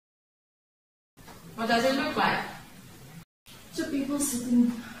What does it look like? Two people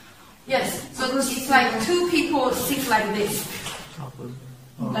sitting. Yes, so it's like two people sit like this,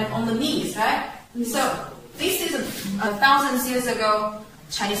 like on the knees, right? So this is 1,000 years ago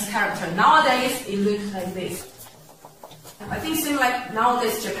Chinese character. Nowadays it looks like this. I think same like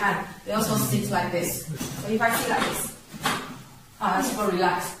nowadays Japan, they also sit like this. So if I sit like this, that's for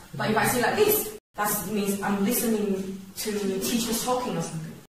relaxed. But if I sit like this, that means I'm listening to the teachers talking or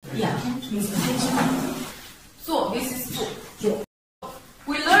something. Yeah, means attention. 做, this is 做.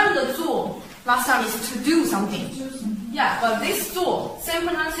 We learned the 做 last time is to do something. Yeah, but this 做, same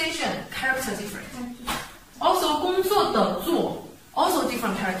pronunciation, character different. Also 工作的做, also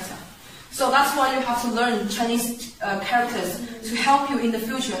different character. So that's why you have to learn Chinese characters to help you in the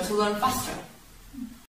future to learn faster.